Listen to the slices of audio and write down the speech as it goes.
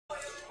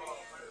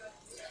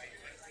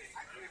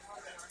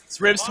It's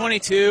Ribs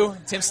 22,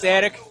 Tim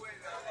Static.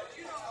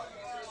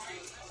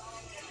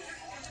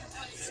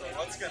 So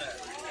what's gonna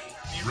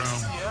be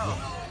Round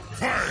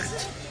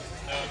fight.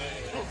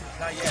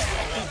 Not yet.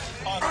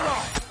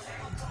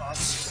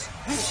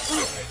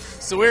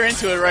 So we're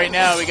into it right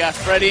now. We got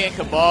Freddy and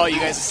Kabal. You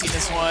guys have seen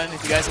this one.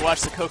 If you guys have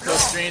watched the Coco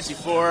streams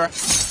before,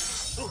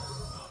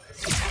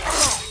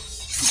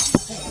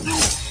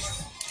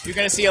 you're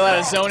going to see a lot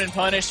of zone and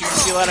punish. You're going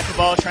to see a lot of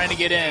Kabal trying to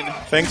get in.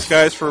 Thanks,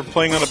 guys, for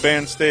playing on a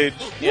band stage.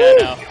 Yeah,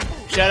 no.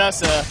 Shout-outs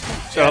to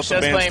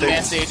playing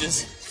band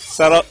stages.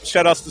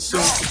 Shout-outs to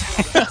Soon.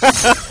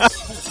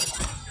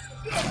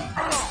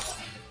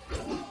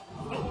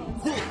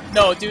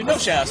 No, dude, no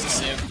shout-outs to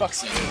Soon. Fuck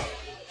Soon.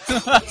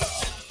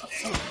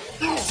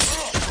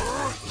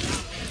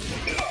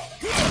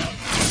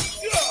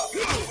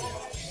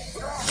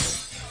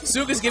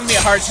 Sook is giving me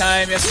a hard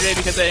time yesterday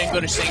because I didn't go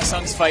to Shang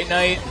Tsung's fight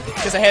night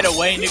because I had a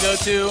wedding to go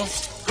to.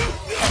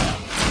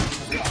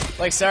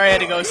 Like, sorry I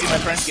had to go see my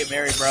friends get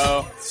married,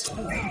 bro.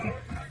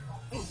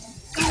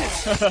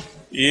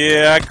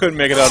 Yeah, I couldn't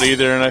make it out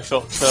either, and I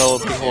felt a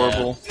bit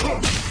horrible.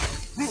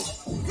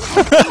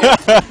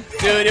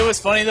 Dude, it was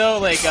funny though.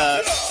 Like,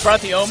 Brought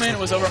the Omen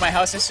was over at my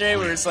house yesterday.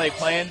 We were just like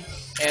playing,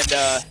 and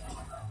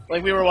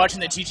like we were watching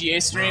the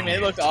GGA stream, and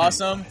it looked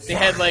awesome. They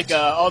had like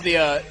all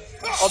the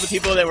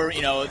people that were,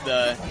 you know,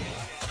 the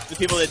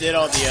people that did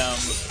all the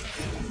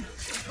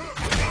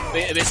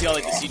basically all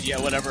like the CGI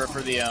whatever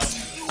for the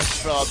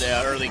for all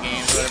the early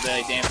games, whatever,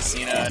 like Dan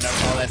Messina and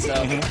all that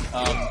stuff.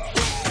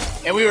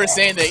 And we were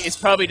saying that it's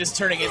probably just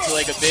turning into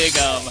like a big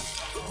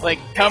like,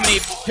 how many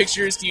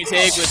pictures can you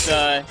take with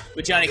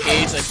Johnny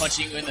Cage like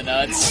punching you in the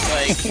nuts?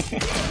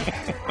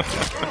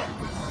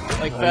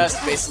 Like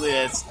best, basically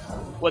that's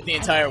what the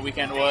entire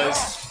weekend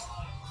was.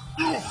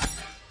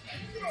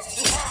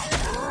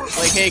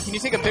 Like, hey, can you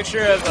take a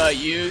picture of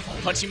you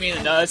punching me in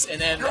the nuts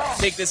and then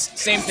take this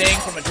same thing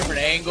from a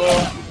different angle?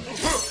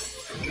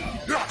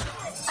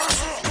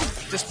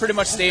 Just pretty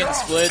much stay in the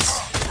splits.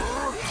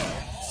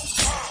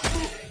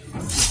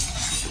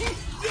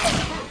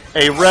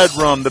 Hey, Red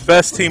Rum, the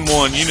best team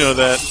won. You know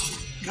that.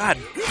 God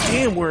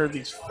damn, where are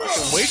these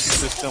fucking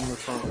waitresses coming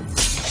from?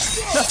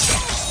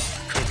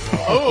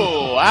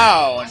 Oh,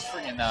 wow. And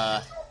friggin',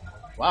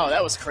 wow,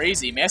 that was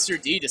crazy. Master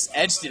D just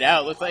edged it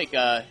out. Looked like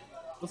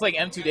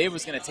M2Dave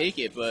was going to take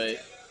it,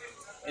 but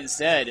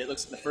instead, it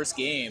looks like the first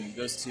game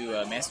goes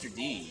to Master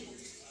D.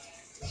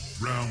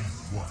 Round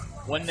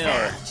 1. 1-0.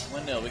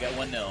 1-0. We got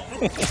 1-0.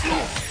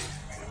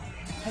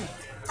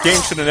 Game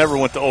should have never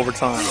went to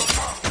overtime.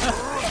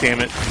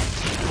 Damn it.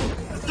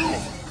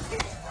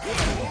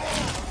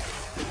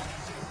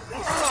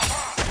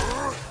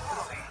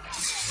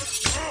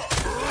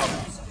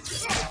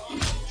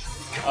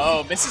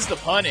 Oh, misses the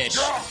punish.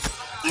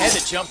 Had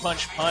the jump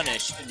punch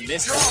punish and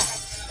missed it.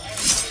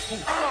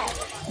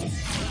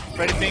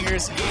 Freddy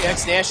fingers,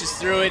 EX dashes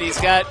through it.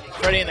 He's got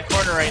Freddy in the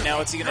corner right now.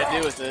 What's he going to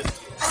do with it?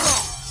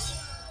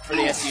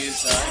 Freddy has to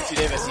use,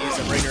 M2Dave has to use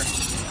a breaker.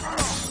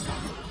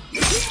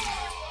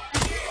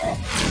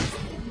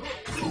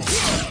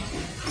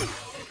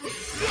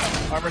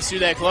 Armors through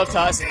that glove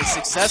toss and he's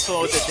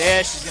successful with the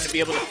dash. He's going to be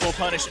able to full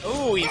punish.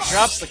 Ooh, he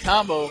drops the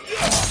combo.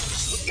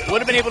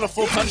 Would have been able to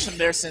full punish him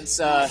there since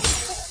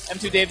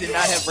M2Dave did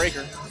not have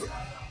breaker.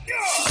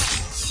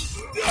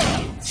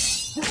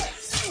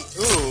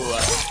 Ooh,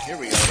 here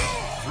we go.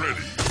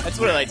 Freddy. That's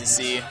what I like to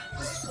see.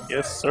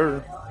 Yes,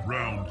 sir.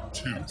 Round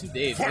 2.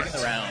 M2Dave taking the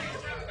round.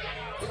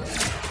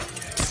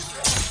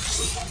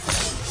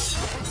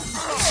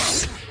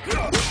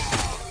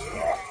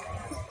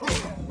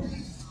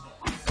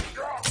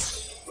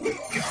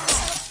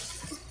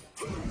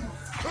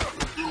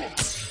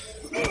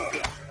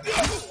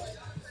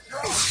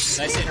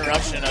 Nice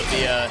interruption of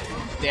the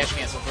dash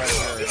cancel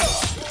pressure.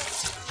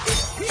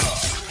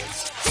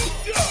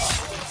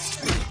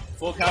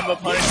 Full combo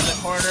punish in the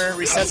corner,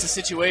 resets the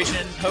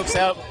situation, pokes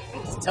out,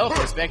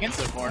 teleports back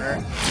into the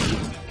corner.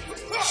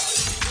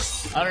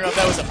 I don't know if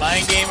that was a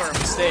mind game or a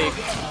mistake.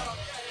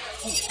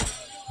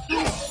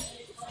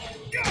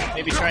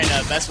 Maybe trying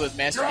to mess with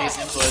Master D's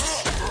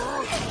inputs.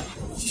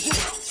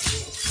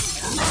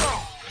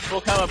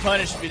 Full combo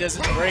punish if he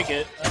doesn't break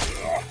it.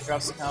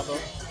 Drops the combo.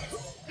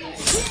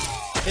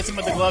 Hits him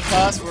with the glove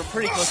toss. We're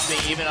pretty close to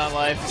being even on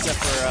life, except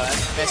for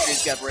Master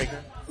D's got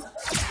breaker.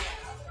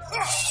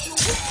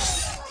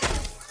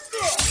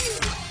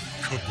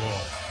 Kabal.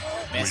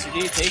 Master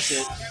D takes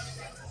it.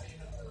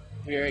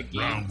 We are at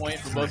game point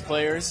for both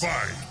players.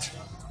 Fight.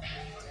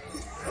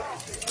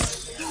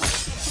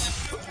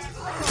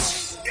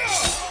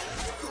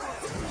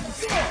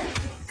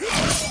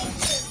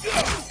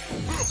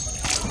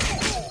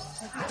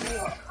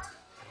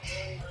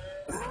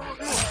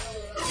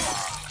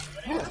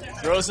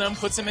 Throws him,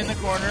 puts him in the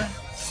corner.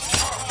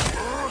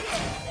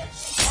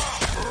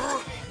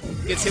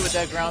 Gets hit with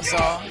that ground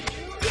saw.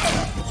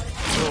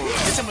 Oh,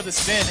 hits him with a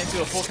spin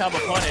into a full combo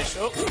punish.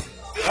 Oh,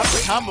 drops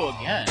the combo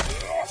again.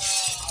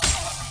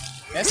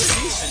 Master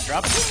D's been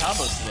dropping his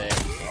combos today.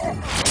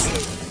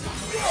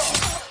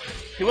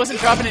 He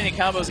wasn't dropping any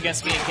combos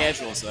against me in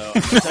casuals, though.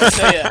 I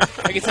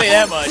can tell you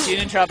that much. He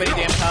didn't drop any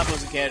damn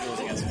combos in casuals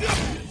against me.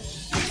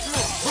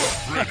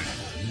 Freddy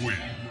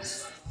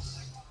wins.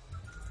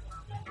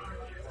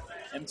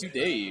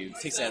 M2Dave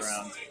takes that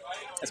round.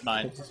 That's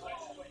mine.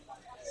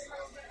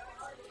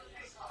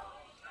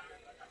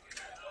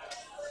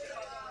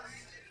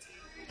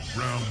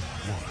 Round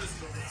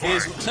 1. It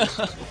is,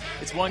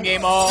 it's one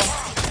game all.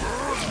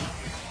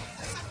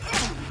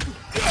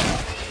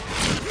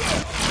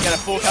 Got a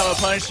full combo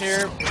punch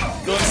here.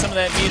 Building some of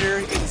that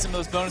meter, getting some of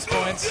those bonus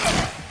points.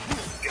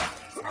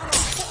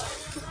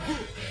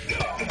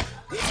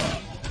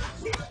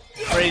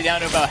 Freddy down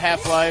to about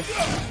half-life.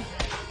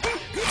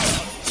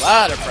 A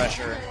lot of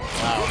pressure.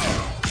 Wow.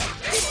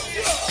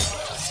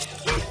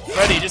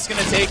 Freddy just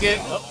gonna take it.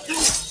 Oh,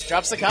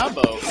 drops the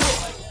combo.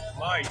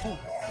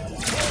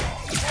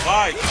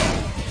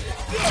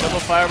 Double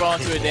fireball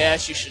into a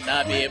dash. You should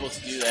not be able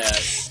to do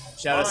that.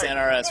 Shout out to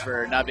NRS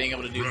for not being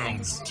able to do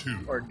things,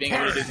 or being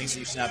able to do things that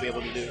you should not be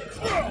able to do.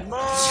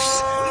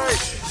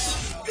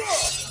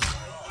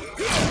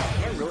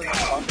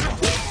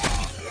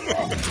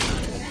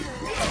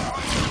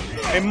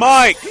 Hey,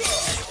 Mike!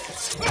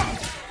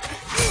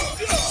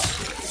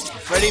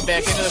 Freddy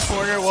back into the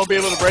corner, won't be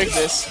able to break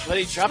this. But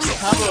he drops the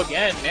combo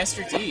again.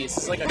 Master D, this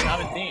is like a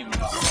common theme.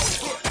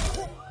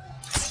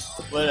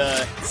 But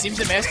it seems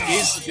that Master D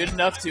is good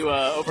enough to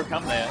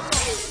overcome that.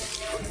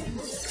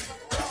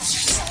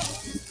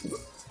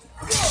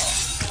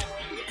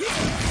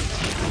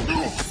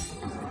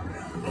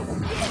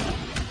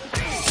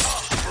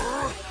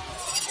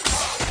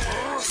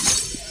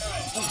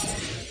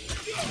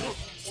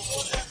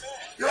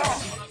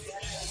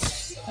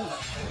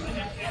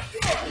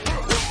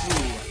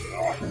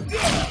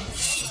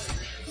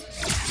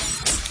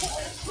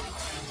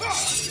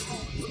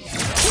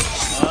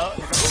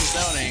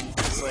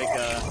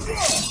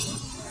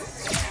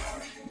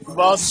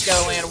 Kabal's just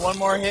got to land one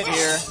more hit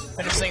here,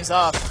 finish things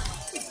off.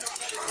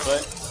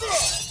 But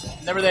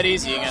never that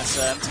easy against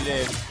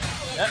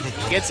M2Dave. Yep,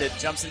 he gets it,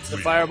 jumps into the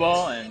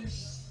fireball, and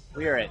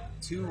we are at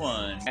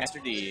 2-1. Master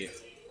D.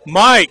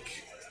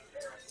 Mike!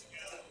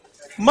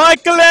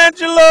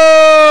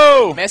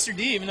 Michelangelo! Master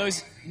D, even though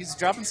he's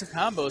dropping some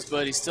combos,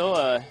 but he's still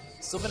been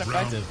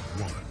effective.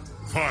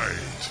 Round 1. Fight.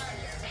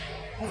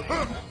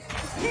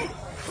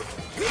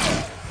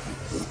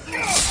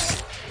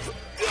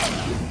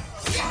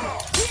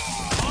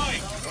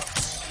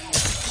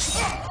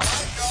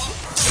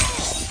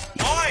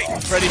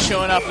 Freddy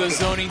showing off those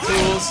zoning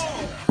tools.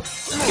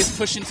 Gets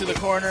pushed into the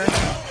corner.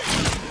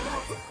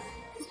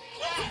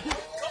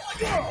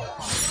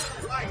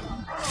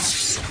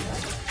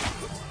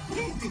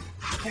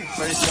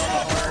 Freddy's still in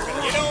the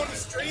corner.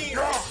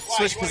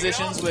 Switch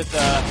positions with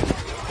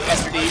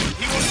Master D.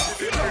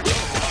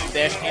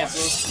 Dash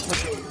cancels.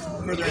 Push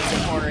further into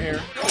the corner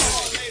here.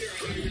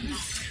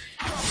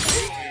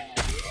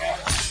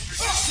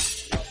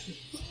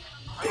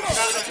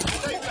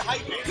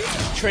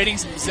 Trading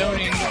some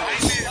zoning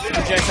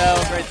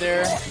projectiles right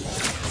there.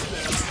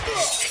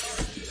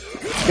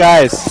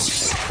 Guys,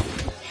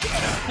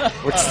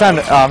 it's time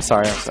to. Oh, I'm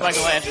sorry.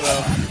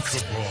 Michelangelo.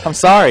 I'm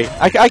sorry.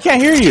 I can't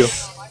hear you.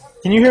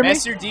 Can you hear me?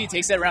 Master D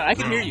takes that round. I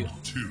can hear you.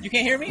 You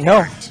can't hear me?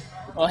 No.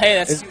 Well, hey,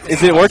 that's.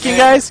 Is it working,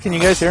 guys? Can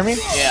you guys hear me?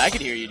 Yeah, I can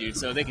hear you, dude.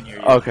 So they can hear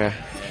you. Okay.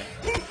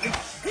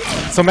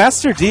 So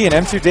Master D and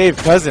M2Dave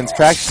cousins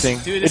practicing.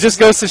 Dude, it just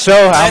goes to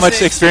show how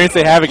much experience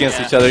they have against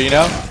each other, you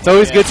know? It's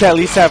always good to at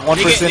least have one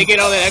person. They get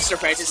all that extra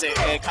practice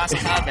at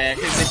constant combat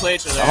because they play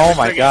each other. Oh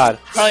my god.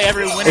 Probably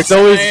every winter. It's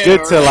always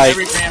good to like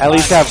at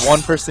least have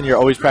one person you're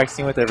always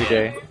practicing with every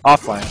day.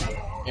 Offline.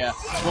 Yeah.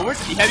 Well,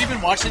 have you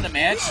been watching the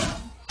match?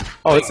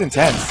 Oh, it's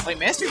intense. Like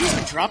Master D's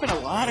been dropping a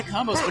lot of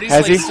combos, but he's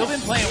still been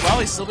playing well.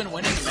 He's still been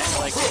winning the match.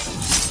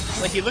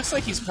 Like he looks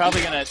like he's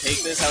probably gonna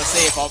take this. I would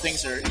say if all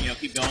things are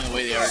keep going the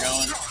way they are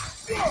going.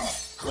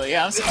 But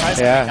yeah, I'm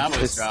surprised how many combos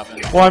he's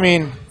dropping. Well, I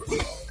mean,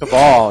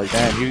 Kabal,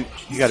 man,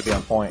 you got to be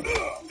on point.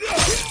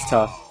 It's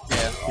tough.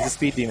 Yeah. He's a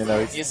speed demon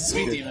though. He's a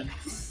speed demon.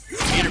 He's a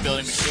meter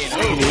building machine.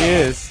 Oh. He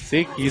is.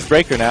 See, he's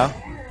breaker now.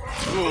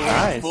 Ooh,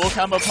 nice. Full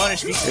combo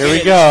punish. Here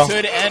we go.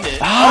 Could end it.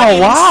 Oh,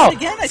 wow.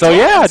 So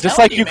yeah, just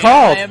like you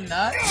called.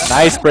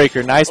 Nice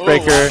breaker. Nice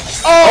breaker.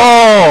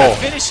 Oh.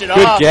 Finish it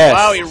good off. guess.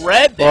 Wow, he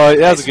read that. Well,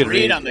 that was a good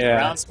read on the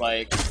ground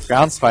spike.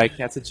 Ground spike.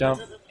 That's a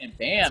jump. And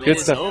bam, good it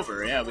is stuff.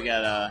 over. Yeah, we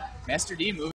got Master D moving.